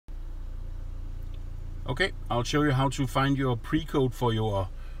Okay, I'll show you how to find your pre-code for your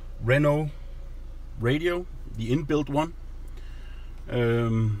Renault radio, the inbuilt one.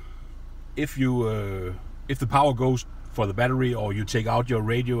 If the power goes for the battery, or you take out your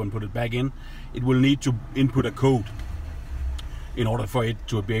radio and put it back in, it will need to input a code in order for it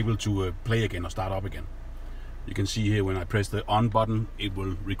to be able to play again or start up again. You can see here when I press the on button, it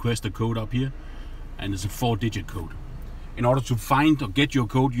will request a code up here, and it's a 4-digit code. In order to find or get your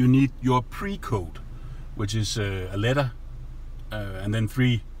code, you need your pre-code, which is a letter and then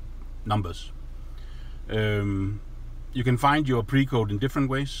 3 numbers. You can find your pre-code in different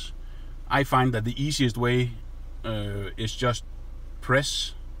ways. I find that the easiest way is just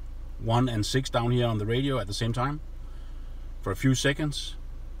press 1 and 6 down here on the radio at the same time for a few seconds,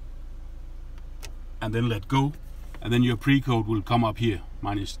 and then let go, and then your pre-code will come up here.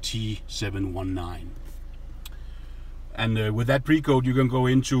 Mine is T719. And with that pre-code you can go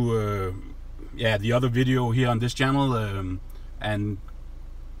into the other video here on this channel and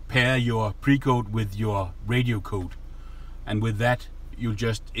pair your pre-code with your radio code, and with that you'll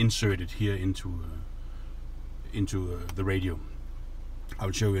just insert it here into the radio.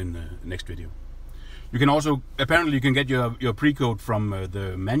 I'll show you in the next video. You can also, apparently you can get your pre-code from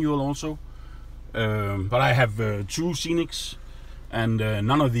the manual also, but I have 2 Scenics, and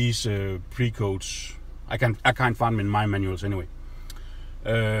none of these pre-codes I can't find them in my manuals anyway.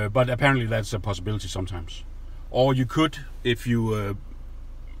 But apparently that's a possibility sometimes. Or you could, if you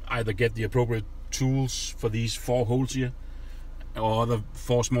either get the appropriate tools for these 4 holes here, or other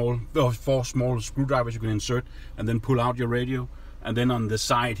 4 small screwdrivers you can insert and then pull out your radio, and then on the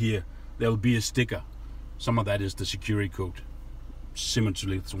side here there will be a sticker. Some of that is the security code, similar to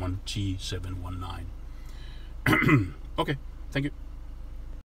this one, T719. Okay, thank you.